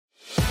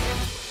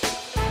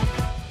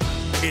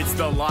It's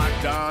the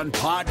Locked On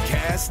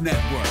Podcast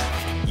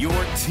Network, your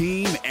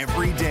team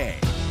every day.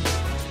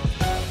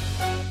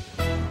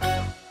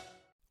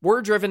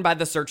 We're driven by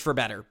the search for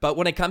better, but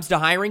when it comes to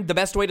hiring, the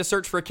best way to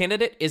search for a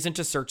candidate isn't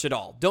to search at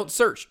all. Don't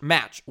search,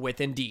 match with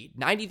Indeed.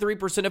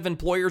 93% of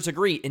employers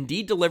agree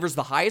Indeed delivers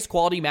the highest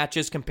quality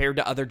matches compared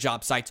to other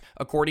job sites,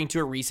 according to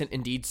a recent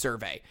Indeed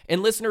survey.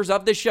 And listeners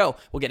of this show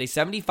will get a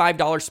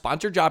 $75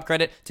 sponsored job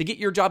credit to get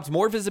your jobs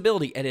more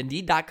visibility at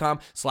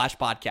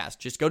Indeed.com/podcast.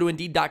 Just go to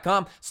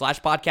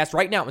Indeed.com/podcast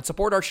right now and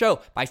support our show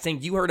by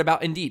saying you heard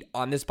about Indeed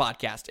on this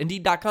podcast.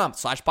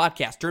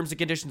 Indeed.com/podcast. Terms and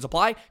conditions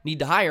apply. Need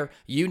to hire?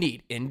 You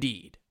need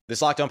Indeed.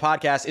 This Locked On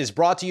Podcast is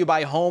brought to you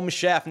by Home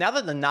Chef. Now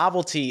that the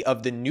novelty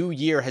of the new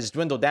year has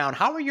dwindled down,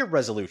 how are your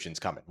resolutions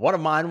coming? One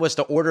of mine was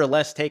to order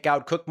less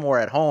takeout, cook more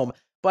at home,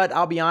 but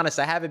I'll be honest,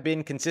 I haven't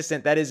been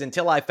consistent. That is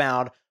until I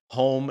found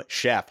Home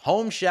Chef.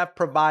 Home Chef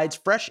provides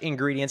fresh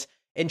ingredients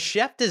and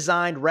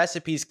chef-designed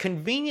recipes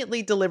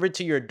conveniently delivered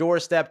to your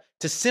doorstep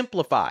to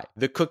simplify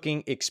the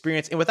cooking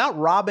experience and without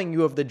robbing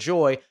you of the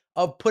joy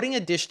of putting a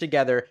dish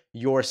together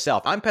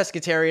yourself. I'm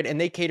pescatarian and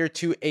they cater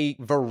to a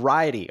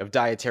variety of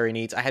dietary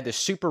needs. I had this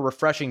super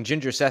refreshing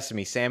ginger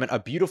sesame salmon, a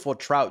beautiful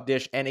trout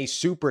dish, and a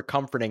super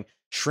comforting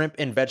shrimp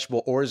and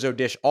vegetable orzo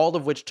dish, all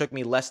of which took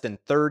me less than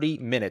 30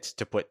 minutes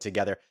to put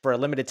together. For a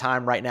limited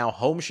time right now,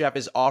 Home Chef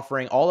is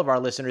offering all of our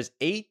listeners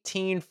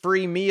 18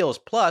 free meals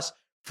plus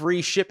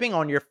free shipping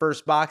on your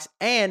first box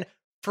and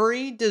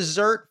free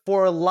dessert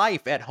for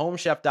life at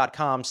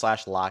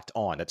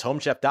homechef.com/lockedon. That's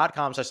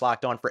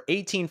homechef.com/lockedon for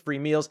 18 free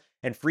meals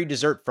and free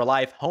dessert for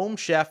life.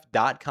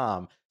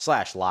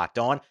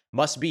 Homechef.com/lockedon.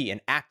 Must be an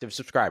active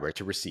subscriber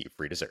to receive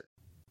free dessert.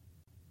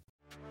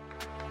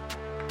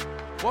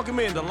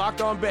 Welcome in to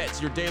Locked On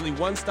Bets, your daily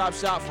one-stop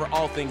shop for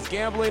all things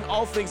gambling,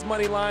 all things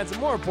money lines,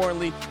 and more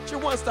importantly, it's your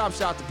one-stop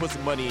shop to put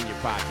some money in your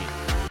pocket.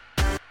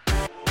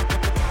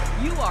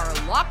 You are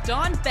Locked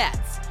On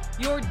Bets,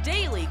 your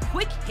daily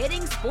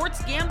quick-hitting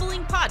sports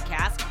gambling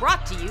podcast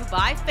brought to you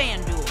by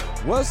FanDuel.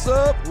 What's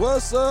up?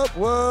 What's up?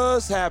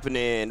 What's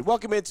happening?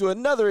 Welcome into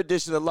another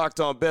edition of Locked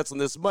On Bets on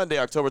this Monday,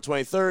 October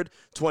 23rd,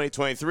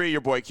 2023.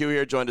 Your boy Q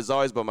here, joined as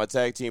always by my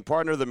tag team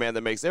partner, the man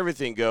that makes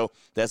everything go.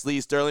 That's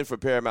Lee Sterling from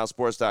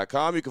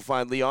ParamountSports.com. You can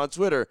find Lee on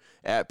Twitter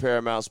at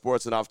Paramount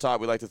Sports. And off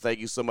top, we'd like to thank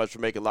you so much for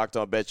making Locked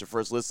On Bets your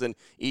first listen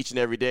each and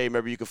every day.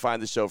 Remember, you can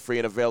find the show free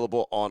and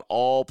available on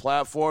all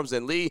platforms.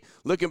 And Lee,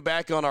 looking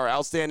back on our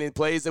outstanding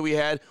plays that we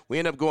had, we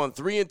ended up going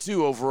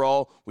 3-2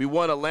 overall. We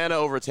won Atlanta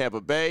over Tampa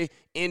Bay.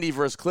 Indy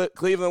versus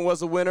Cleveland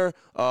was a winner.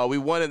 We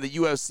won in the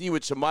UFC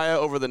with Chimaev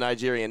over the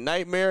Nigerian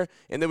Nightmare.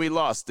 And then we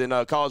lost in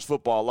college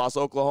football. Lost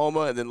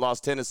Oklahoma and then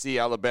lost Tennessee,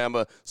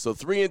 Alabama. So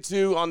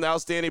 3-2 on the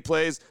outstanding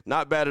plays.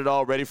 Not bad at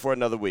all. Ready for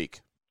another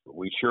week.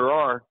 We sure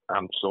are.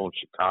 I'm still in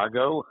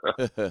Chicago.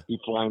 He's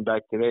flying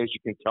back today. As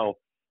you can tell,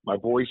 my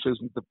voice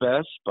isn't the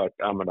best, but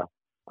I'm gonna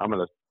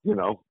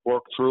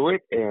work through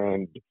it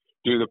and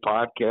do the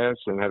podcast,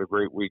 and had a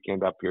great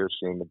weekend up here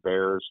seeing the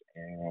Bears.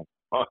 And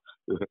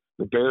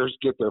the Bears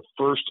get their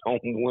first home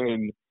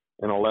win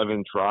in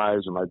 11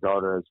 tries. And my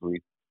daughter, as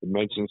we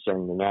mentioned,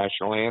 sang the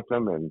national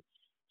anthem, and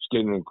she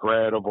did an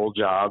incredible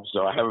job.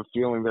 So I have a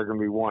feeling they're going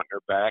to be wanting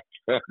her back.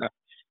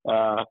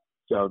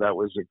 So that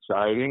was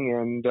exciting.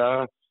 And,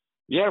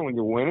 when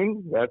you're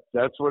winning,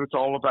 that's what it's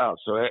all about.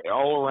 So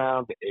all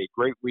around a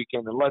great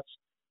weekend, unless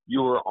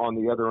you were on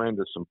the other end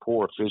of some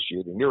poor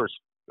officiating. There was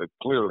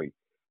clearly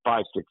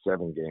 5, 6,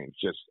 7 games,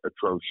 just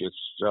atrocious.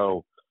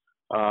 So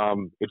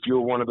if you're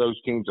one of those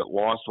teams that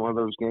lost one of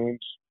those games,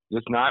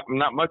 there's not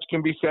much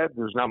can be said.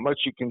 There's not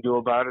much you can do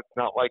about it. It's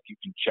not like you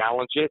can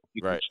challenge it.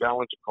 You can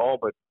challenge a call,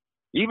 but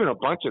even a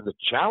bunch of the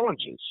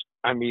challenges,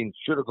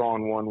 should have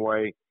gone one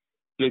way,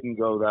 didn't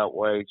go that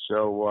way.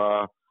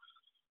 So,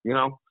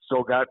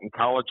 still got in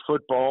college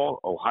football,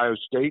 Ohio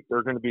State,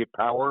 they're going to be a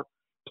power.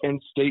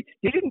 Penn State,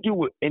 they didn't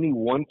do any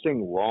one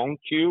thing wrong,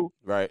 Q.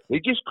 Right. They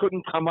just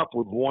couldn't come up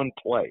with one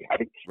play. How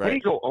do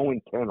you go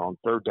 0-10 on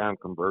third down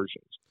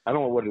conversions? I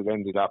don't know what it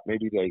ended up.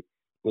 Maybe they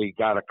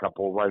got a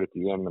couple right at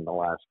the end in the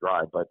last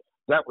drive. But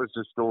that was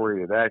the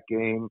story of that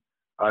game.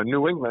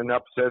 New England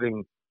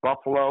upsetting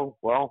Buffalo.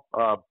 Well,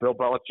 Bill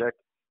Belichick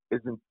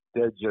isn't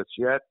dead just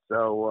yet.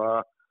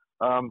 So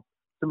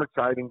some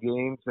exciting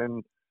games,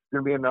 and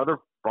going to be another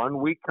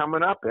fun week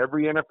coming up.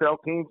 Every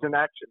NFL team's in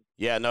action.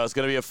 Yeah, no, it's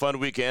going to be a fun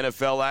week of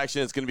NFL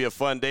action. It's going to be a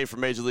fun day for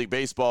Major League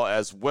Baseball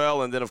as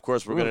well. And then, of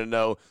course, we're going to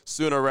know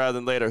sooner rather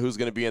than later who's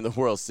going to be in the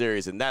World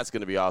Series, and that's going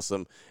to be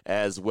awesome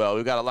as well.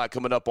 We've got a lot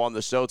coming up on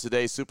the show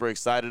today. Super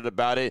excited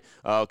about it.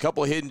 A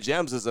couple hidden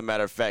gems, as a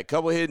matter of fact.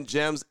 Couple hidden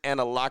gems and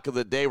a lock of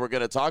the day. We're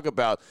going to talk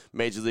about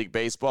Major League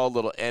Baseball, a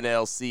little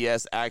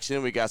NLCS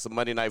action. We got some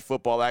Monday Night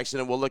Football action,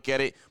 and we'll look at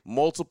it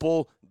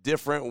multiple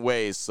different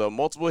ways. So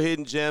multiple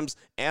hidden gems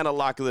and a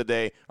lock of the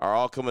day are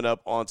all coming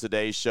up on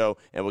today's show,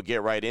 and we'll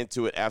get right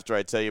into it after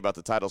I tell you about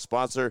the title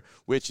sponsor,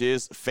 which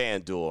is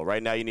FanDuel.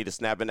 Right now, you need to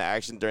snap into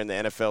action during the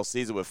NFL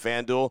season with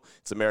FanDuel.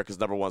 It's America's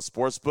 #1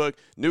 sportsbook.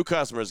 New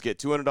customers get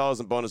 $200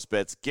 in bonus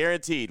bets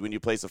guaranteed when you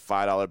place a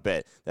 $5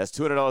 bet. That's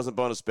 $200 in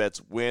bonus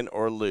bets, win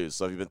or lose.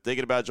 So if you've been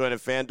thinking about joining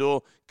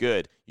FanDuel,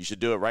 good. You should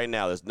do it right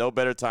now. There's no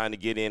better time to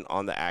get in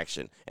on the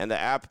action. And the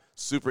app,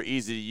 super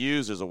easy to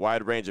use. There's a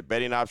wide range of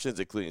betting options,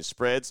 including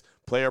spreads,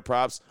 player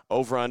props,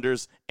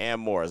 over-unders,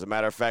 and more. As a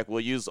matter of fact,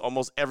 we'll use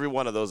almost every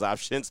one of those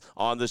options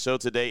on the show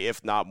today,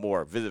 if not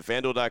more. Visit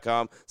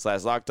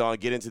FanDuel.com/lockedon.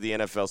 Get into the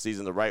NFL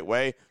season the right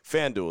way.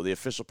 FanDuel, the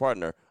official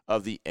partner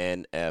of the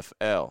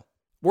NFL.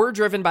 We're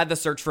driven by the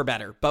search for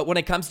better, but when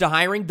it comes to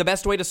hiring, the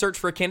best way to search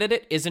for a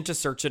candidate isn't to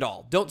search at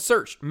all. Don't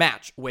search,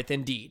 match with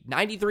Indeed.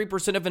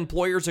 93% of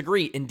employers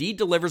agree Indeed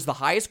delivers the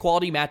highest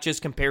quality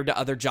matches compared to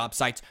other job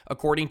sites,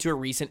 according to a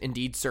recent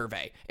Indeed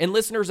survey. And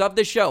listeners of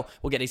this show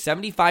will get a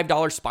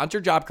 $75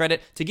 sponsored job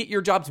credit to get your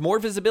jobs more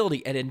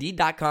visibility at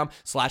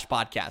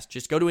Indeed.com/podcast.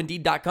 Just go to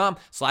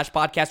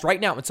Indeed.com/podcast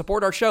right now and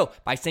support our show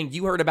by saying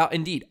you heard about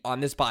Indeed on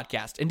this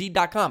podcast.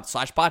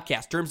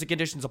 Indeed.com/podcast. Terms and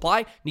conditions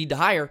apply. Need to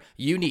hire?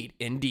 You need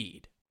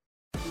Indeed.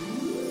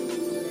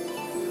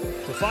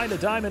 To find a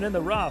diamond in the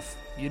rough,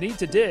 you need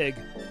to dig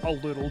a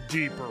little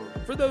deeper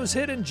for those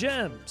hidden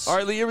gems. All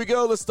right, Lee, here we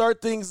go. Let's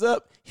start things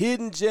up.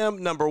 Hidden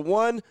gem number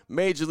 1,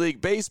 Major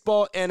League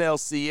Baseball,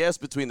 NLCS,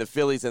 between the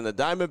Phillies and the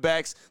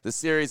Diamondbacks. The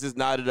series is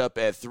knotted up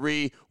at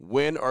 3,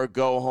 win or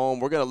go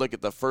home. We're going to look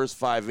at the first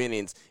 5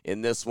 innings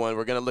in this one.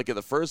 We're going to look at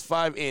the first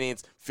 5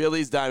 innings,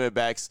 Phillies,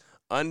 Diamondbacks,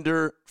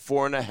 under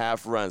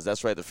 4.5 runs.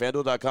 That's right, the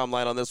FanDuel.com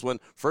line on this one.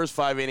 First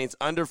 5 innings,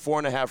 under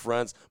 4.5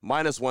 runs,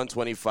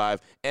 -125.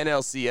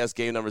 NLCS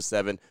game number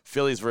 7,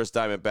 Phillies versus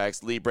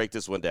Diamondbacks. Lee, break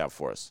this one down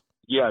for us.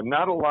 Yeah,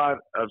 not a lot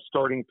of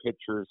starting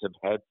pitchers have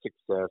had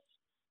success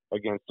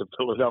against the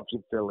Philadelphia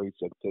Phillies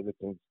at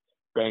Citizens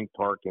Bank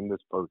Park in this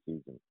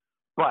postseason.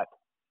 But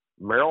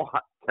Merrill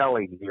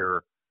Kelly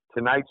here,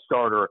 tonight's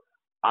starter,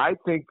 I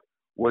think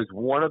was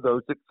one of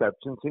those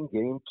exceptions in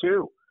Game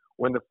 2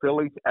 when the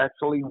Phillies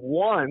actually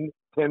won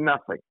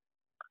 10-0.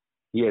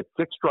 He had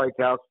 6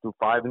 strikeouts through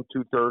 5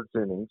 2/3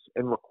 innings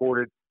and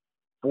recorded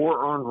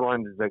 4 earned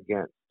runs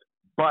against.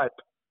 But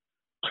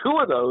 2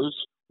 of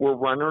those were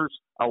runners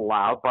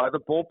allowed by the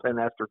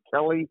bullpen after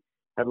Kelly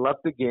had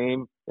left the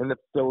game and the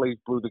Phillies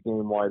blew the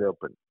game wide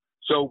open.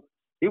 So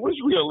it was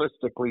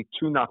realistically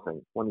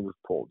 2-0 when he was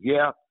pulled.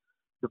 Yeah,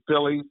 the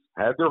Phillies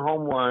had their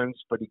home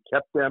runs, but he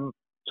kept them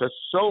to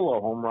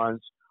solo home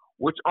runs,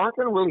 which aren't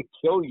going to really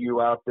kill you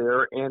out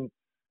there. And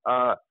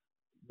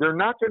they're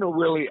not going to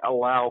really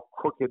allow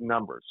crooked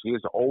numbers. He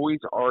has always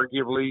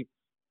arguably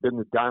been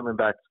the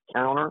Diamondbacks'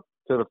 counter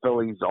to the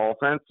Phillies'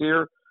 offense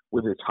here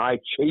with his high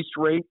chase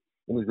rate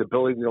and his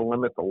ability to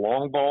limit the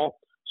long ball.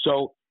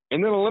 So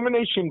in an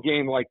elimination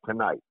game like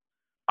tonight,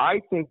 I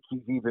think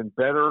he's even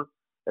better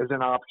as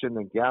an option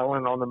than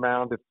Gallen on the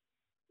mound if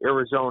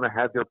Arizona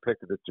had their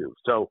pick of the 2.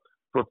 So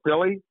for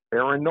Philly,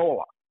 Aaron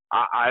Nola.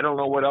 I don't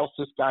know what else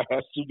this guy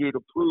has to do to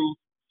prove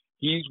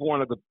he's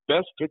one of the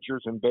best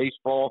pitchers in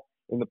baseball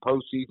in the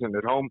postseason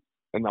at home.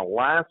 In the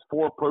last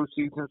 4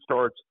 postseason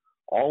starts,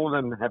 all of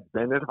them have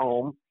been at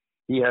home.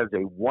 He has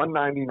a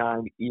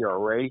 1.99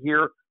 ERA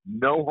here,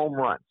 no home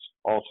runs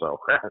also.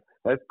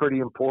 That's pretty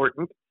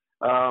important.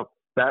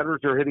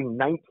 Batters are hitting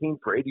 19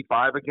 for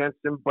 85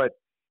 against him, but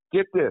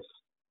get this,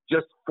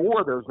 just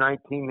 4 of those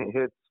 19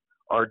 hits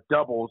are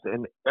doubles,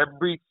 and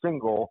every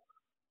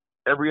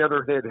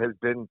other hit has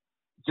been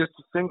just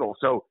a single.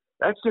 So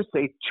that's just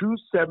a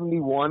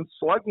 271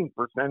 slugging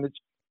percentage,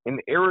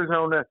 and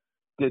Arizona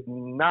did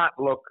not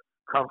look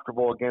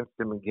comfortable against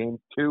him in Game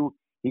 2.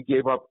 He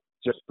gave up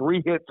just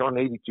 3 hits on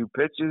 82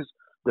 pitches.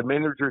 The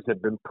managers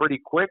have been pretty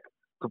quick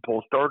to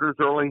pull starters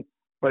early,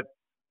 but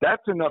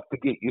that's enough to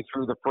get you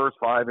through the first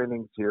 5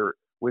 innings here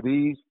with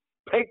ease.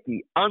 Take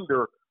the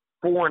under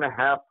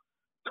 4.5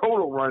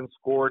 total runs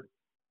scored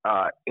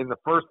in the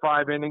first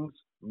 5 innings,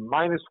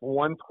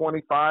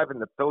 -125 in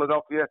the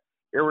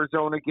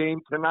Philadelphia-Arizona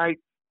game tonight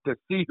to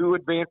see who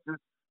advances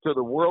to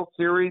the World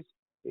Series.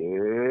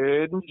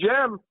 Hidden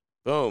gem.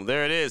 Boom,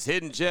 there it is.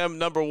 Hidden gem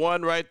number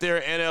 1 right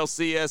there.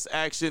 NLCS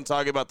action,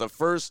 talking about the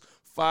first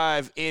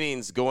 5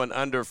 innings going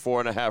under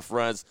 4.5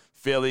 runs.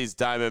 Phillies,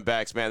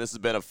 Diamondbacks, man, this has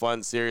been a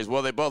fun series.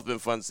 Well, they've both been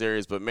fun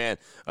series, but, man,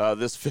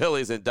 this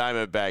Phillies and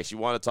Diamondbacks, you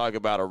want to talk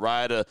about a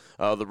ride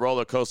of the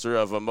roller coaster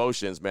of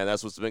emotions, man.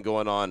 That's what's been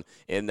going on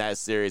in that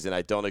series, and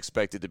I don't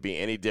expect it to be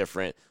any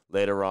different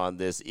later on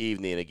this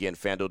evening. Again,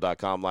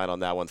 FanDuel.com line on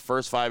that one.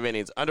 First 5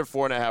 innings, under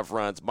 4.5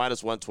 runs,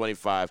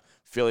 -125,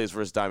 Phillies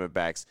versus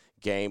Diamondbacks,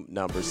 game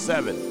number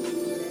 7.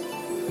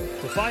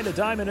 To find a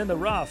diamond in the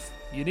rough,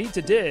 you need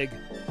to dig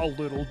a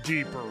little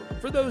deeper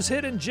for those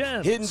hidden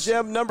gems. Hidden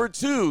gem number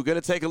 2. Going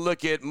to take a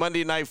look at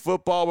Monday Night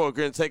Football, but we're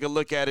going to take a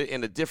look at it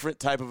in a different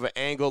type of an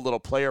angle, little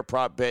player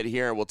prop bet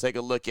here, and we'll take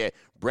a look at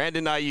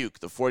Brandon Ayuk,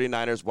 the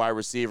 49ers wide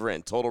receiver,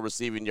 and total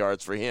receiving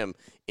yards for him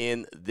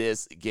in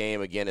this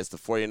game. Again, it's the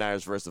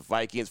 49ers versus the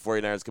Vikings.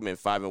 49ers come in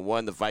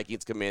 5-1. The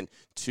Vikings come in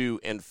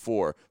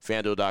 2-4.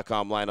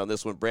 FanDuel.com line on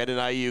this one. Brandon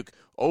Ayuk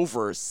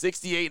over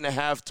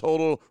 68.5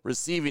 total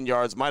receiving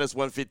yards, minus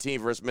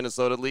 115 versus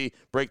Minnesota. Lee,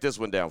 break this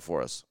one down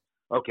for us.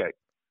 Okay.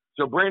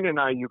 So Brandon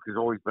Ayuk has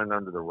always been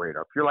under the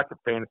radar. If you're like a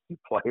fantasy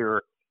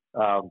player,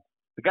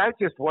 the guy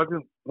just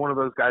wasn't one of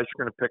those guys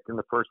you're going to pick in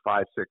the first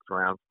 5-6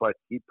 rounds, but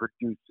he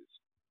produces.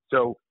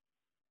 So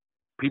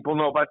people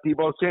know about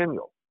Deebo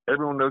Samuel.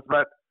 Everyone knows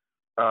about,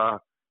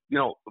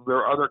 there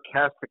are other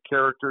cast of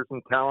characters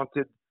and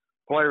talented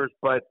players,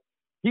 but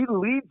he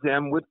leads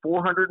them with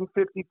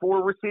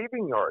 454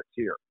 receiving yards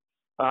here.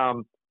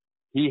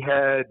 He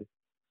had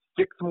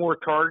 6 more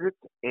targets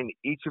in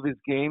each of his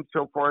games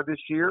so far this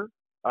year.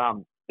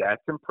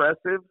 That's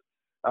impressive.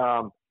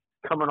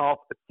 Coming off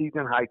a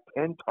season-high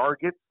 10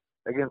 targets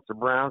against the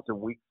Browns in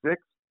Week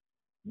 6,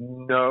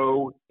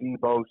 no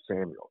Deebo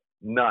Samuel.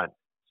 None.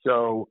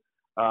 So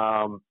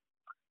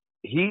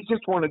he's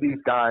just one of these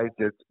guys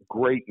that's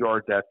great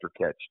yards after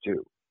catch,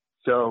 too.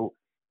 So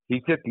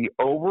he's hit the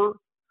over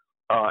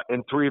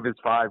in 3 of his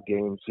 5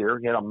 games here.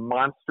 He had a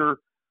monster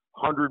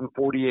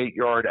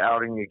 148-yard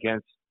outing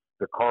against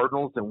the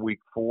Cardinals in Week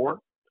 4.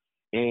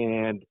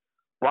 And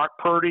Brock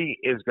Purdy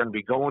is going to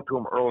be going to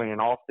him early and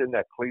often.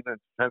 That Cleveland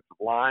defensive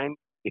line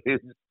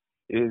is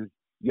as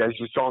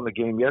you saw in the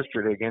game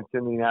yesterday against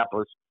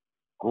Indianapolis,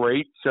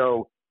 great.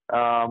 So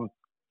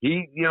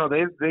they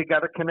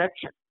got a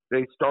connection.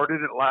 They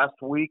started it last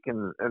week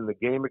in the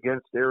game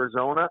against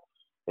Arizona,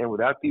 and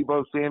without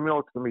Deebo Samuel,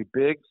 it's going to be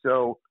big.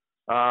 So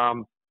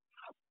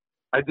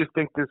I just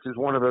think this is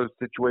one of those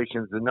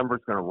situations. The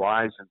number's going to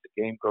rise as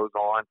the game goes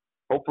on.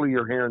 Hopefully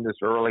you're hearing this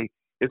early.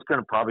 It's going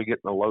to probably get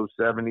in the low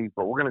 70s,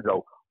 but we're going to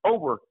go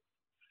over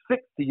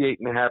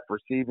 68.5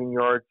 receiving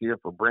yards here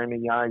for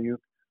Brandon Ayuk,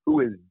 who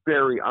is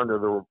very under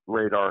the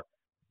radar,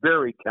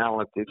 very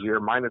talented here,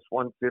 minus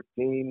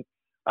 115.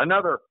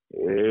 Another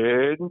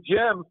hidden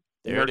gem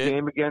in their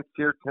game against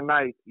here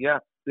tonight. Yeah,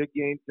 big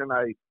game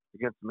tonight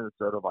against the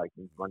Minnesota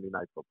Vikings, Monday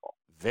Night Football.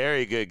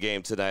 Very good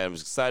game tonight. I'm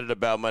excited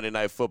about Monday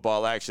Night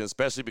Football action,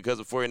 especially because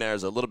the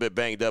 49ers are a little bit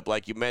banged up,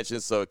 like you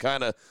mentioned, so it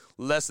kind of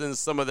lessens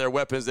some of their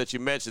weapons that you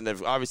mentioned.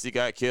 They've obviously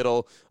got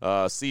Kittle.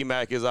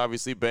 C-Mac is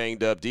obviously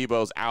banged up.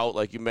 Debo's out,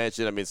 like you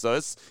mentioned. I mean, so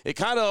it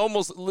kind of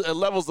almost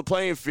levels the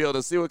playing field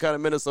and see what kind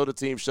of Minnesota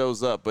team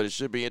shows up, but it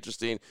should be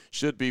interesting,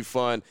 should be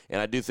fun,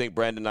 and I do think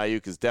Brandon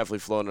Ayuk is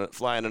definitely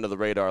flying under the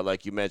radar,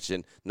 like you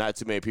mentioned. Not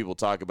too many people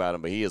talk about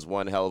him, but he is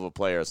one hell of a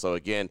player. So,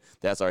 again,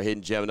 that's our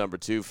hidden gem number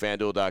 2,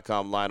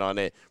 FanDuel.com line on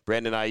it.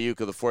 Brandon Ayuk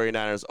of the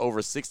 49ers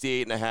over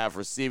 68.5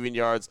 receiving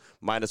yards,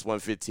 minus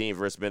 115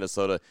 versus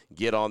Minnesota.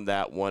 Get on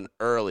that one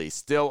early.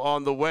 Still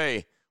on the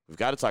way. We've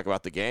got to talk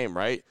about the game,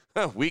 right?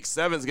 Week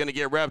 7 is going to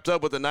get wrapped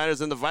up with the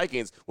Niners and the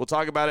Vikings. We'll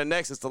talk about it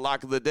next. It's the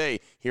lock of the day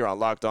here on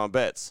Locked On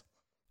Bets.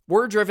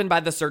 We're driven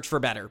by the search for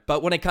better,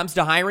 but when it comes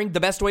to hiring, the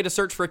best way to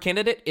search for a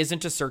candidate isn't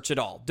to search at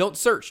all. Don't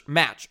search,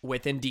 match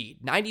with Indeed.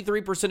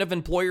 93% of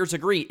employers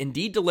agree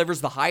Indeed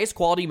delivers the highest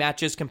quality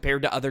matches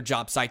compared to other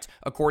job sites,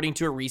 according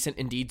to a recent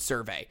Indeed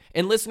survey.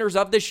 And listeners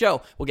of this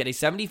show will get a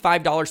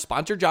 $75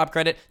 sponsored job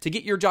credit to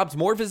get your jobs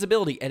more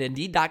visibility at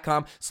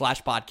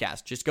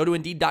Indeed.com/podcast. Just go to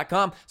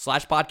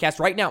Indeed.com/podcast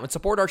right now and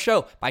support our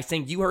show by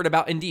saying you heard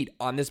about Indeed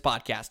on this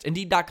podcast.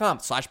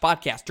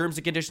 Indeed.com/podcast. Terms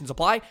and conditions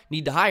apply.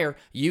 Need to hire?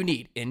 You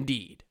need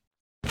Indeed.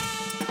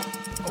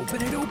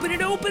 Open it, open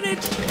it, open it!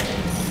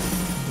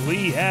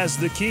 Lee has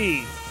the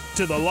key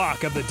to the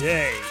lock of the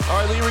day. All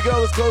right, Lee, here we go.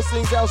 Let's close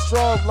things out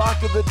strong.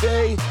 Lock of the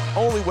day.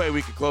 Only way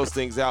we can close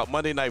things out.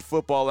 Monday Night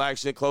Football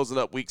action closing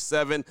up Week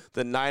 7.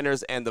 The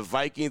Niners and the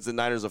Vikings. The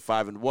Niners are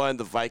 5-1.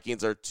 The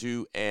Vikings are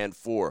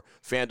 2-4.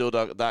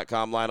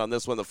 FanDuel.com line on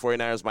this one. The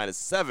 49ers minus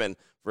 7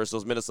 versus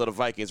those Minnesota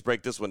Vikings.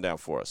 Break this one down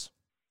for us.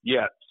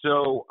 Yeah,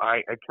 so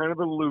I kind of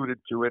alluded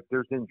to it.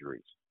 There's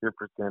injuries here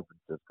for San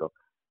Francisco.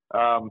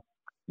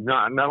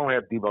 Not only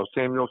have Deebo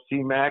Samuel,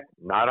 C-Mac,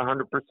 not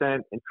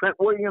 100%, and Trent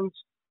Williams,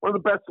 one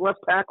of the best left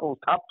tackles,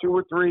 top 2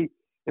 or 3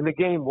 in the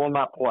game, will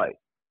not play.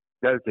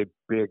 That is a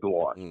big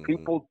loss. Mm-hmm.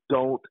 People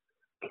don't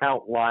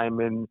count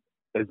linemen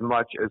as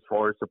much as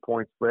far as the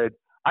point spread.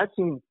 I've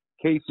seen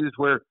cases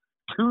where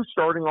 2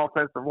 starting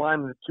offensive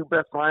linemen, the 2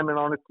 best linemen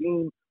on a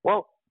team,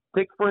 well,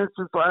 take, for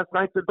instance, last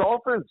night the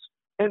Dolphins,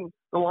 and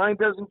the line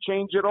doesn't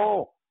change at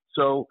all.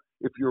 So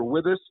if you're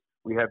with us,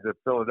 we have the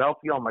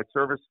Philadelphia on my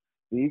service,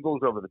 the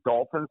Eagles over the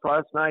Dolphins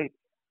last night.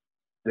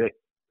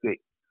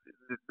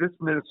 This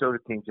Minnesota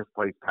team just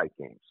plays tight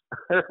games.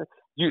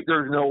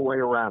 There's no way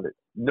around it.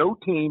 No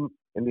team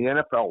in the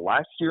NFL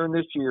last year and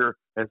this year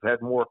has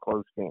had more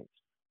close games.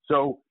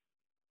 So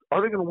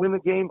are they going to win the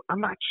game? I'm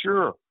not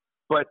sure.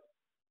 But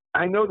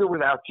I know they're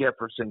without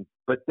Jefferson,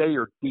 but they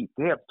are deep.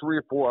 They have 3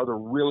 or 4 other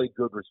really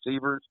good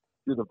receivers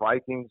through the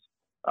Vikings.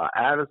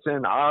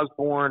 Addison,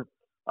 Osborne.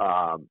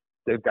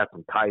 They've got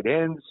some tight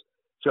ends.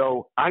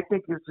 So I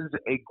think this is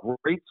a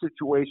great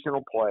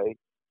situational play.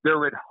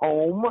 They're at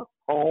home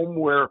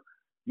where,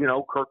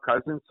 Kirk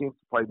Cousins seems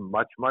to play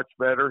much, much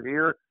better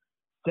here.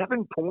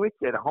 7 points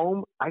at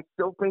home, I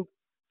still think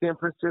San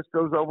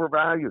Francisco's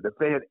overvalued. If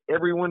they had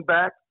everyone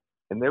back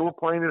and they were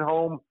playing at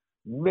home,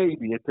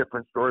 maybe a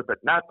different story,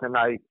 but not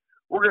tonight.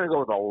 We're going to go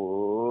with a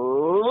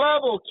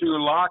level 2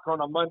 lock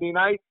on a Monday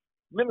night.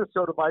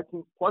 Minnesota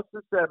Vikings plus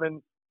the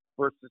 7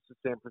 versus the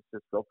San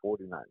Francisco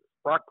 49ers.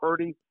 Brock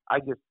Purdy,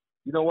 you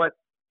know what?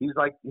 He's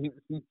like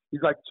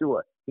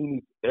Tua. He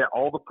needs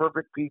all the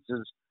perfect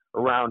pieces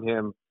around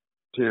him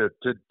to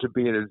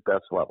be at his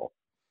best level.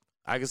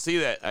 I can see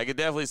that. I can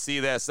definitely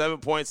see that. 7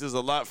 points is a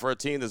lot for a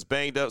team that's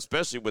banged up,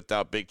 especially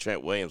without big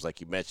Trent Williams,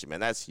 like you mentioned, man.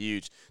 That's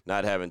huge,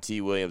 not having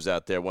T. Williams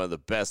out there, one of the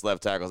best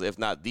left tackles, if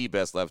not the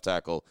best left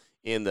tackle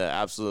in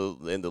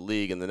the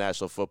league, in the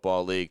National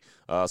Football League.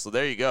 So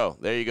there you go.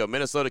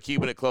 Minnesota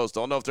keeping it close.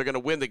 Don't know if they're going to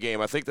win the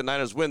game. I think the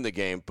Niners win the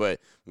game, but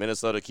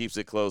Minnesota keeps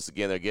it close.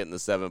 Again, they're getting the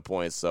 7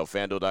 points. So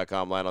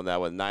FanDuel.com line on that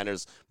one.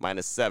 Niners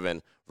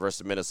 -7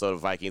 versus Minnesota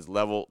Vikings.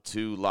 Level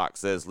 2 lock,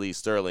 says Lee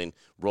Sterling,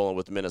 rolling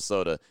with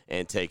Minnesota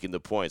and taking the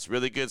points.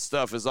 Really good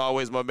stuff. As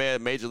always, my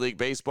man, Major League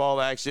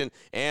Baseball action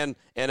and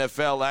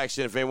NFL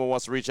action. If anyone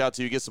wants to reach out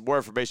to you, get some more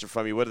information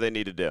from you, what do they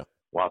need to do?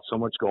 Wow, so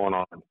much going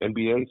on.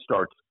 NBA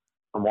starts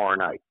tomorrow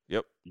night.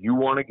 Yep. You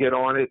want to get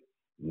on it,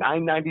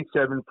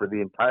 $9.97 for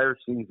the entire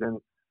season.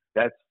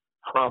 That's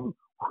from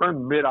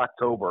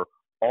mid-October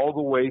all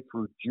the way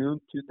through June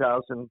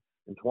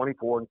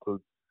 2024,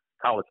 includes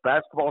college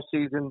basketball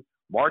season,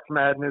 March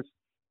Madness,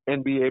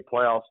 NBA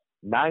playoffs,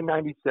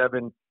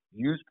 $9.97.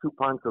 Use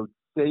coupon code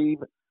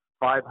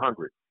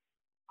SAVE500.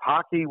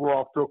 Hockey, we're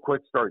off to a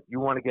quick start. You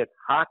want to get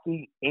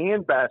hockey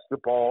and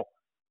basketball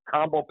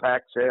combo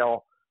pack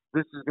sale.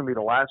 This is going to be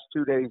the last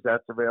 2 days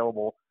that's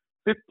available.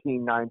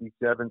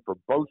 $15.97 for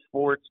both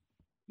sports.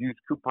 Use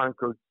coupon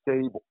code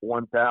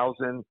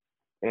SAVE1000.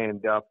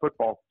 And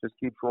football just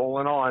keeps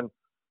rolling on.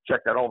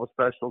 Check out all the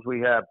specials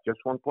we have. Just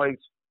one place,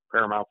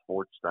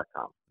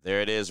 ParamountSports.com. There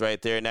it is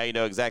right there. Now you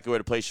know exactly where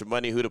to place your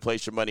money, who to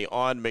place your money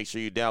on. Make sure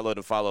you download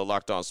and follow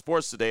Locked On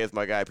Sports today with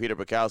my guy Peter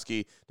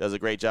Bukowski. Does a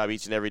great job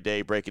each and every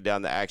day breaking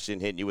down the action,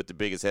 hitting you with the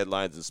biggest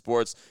headlines in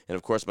sports. And,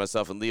 of course,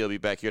 myself and Leo will be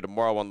back here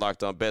tomorrow on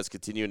Locked On Bets,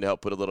 continuing to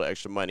help put a little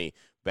extra money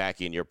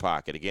back in your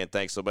pocket. Again,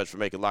 thanks so much for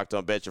making Locked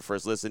On Bets your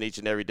first listen each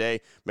and every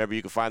day. Remember,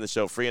 you can find the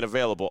show free and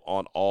available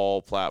on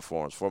all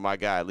platforms. For my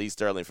guy, Lee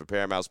Sterling from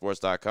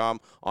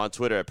ParamountSports.com, on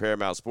Twitter at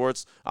Paramount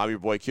Sports. I'm your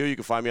boy Q. You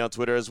can find me on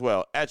Twitter as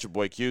well, at your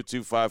boy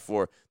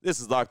Q254. This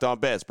is Locked On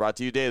Bets, brought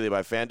to you daily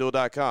by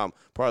FanDuel.com,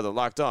 part of the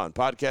Locked On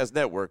Podcast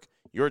Network,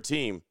 your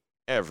team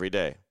every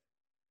day.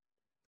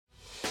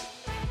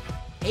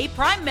 Hey,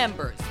 Prime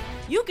members,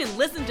 you can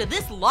listen to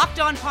this Locked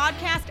On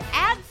podcast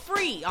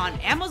ad-free on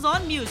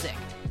Amazon Music.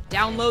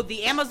 Download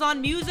the Amazon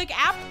Music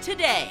app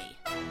today.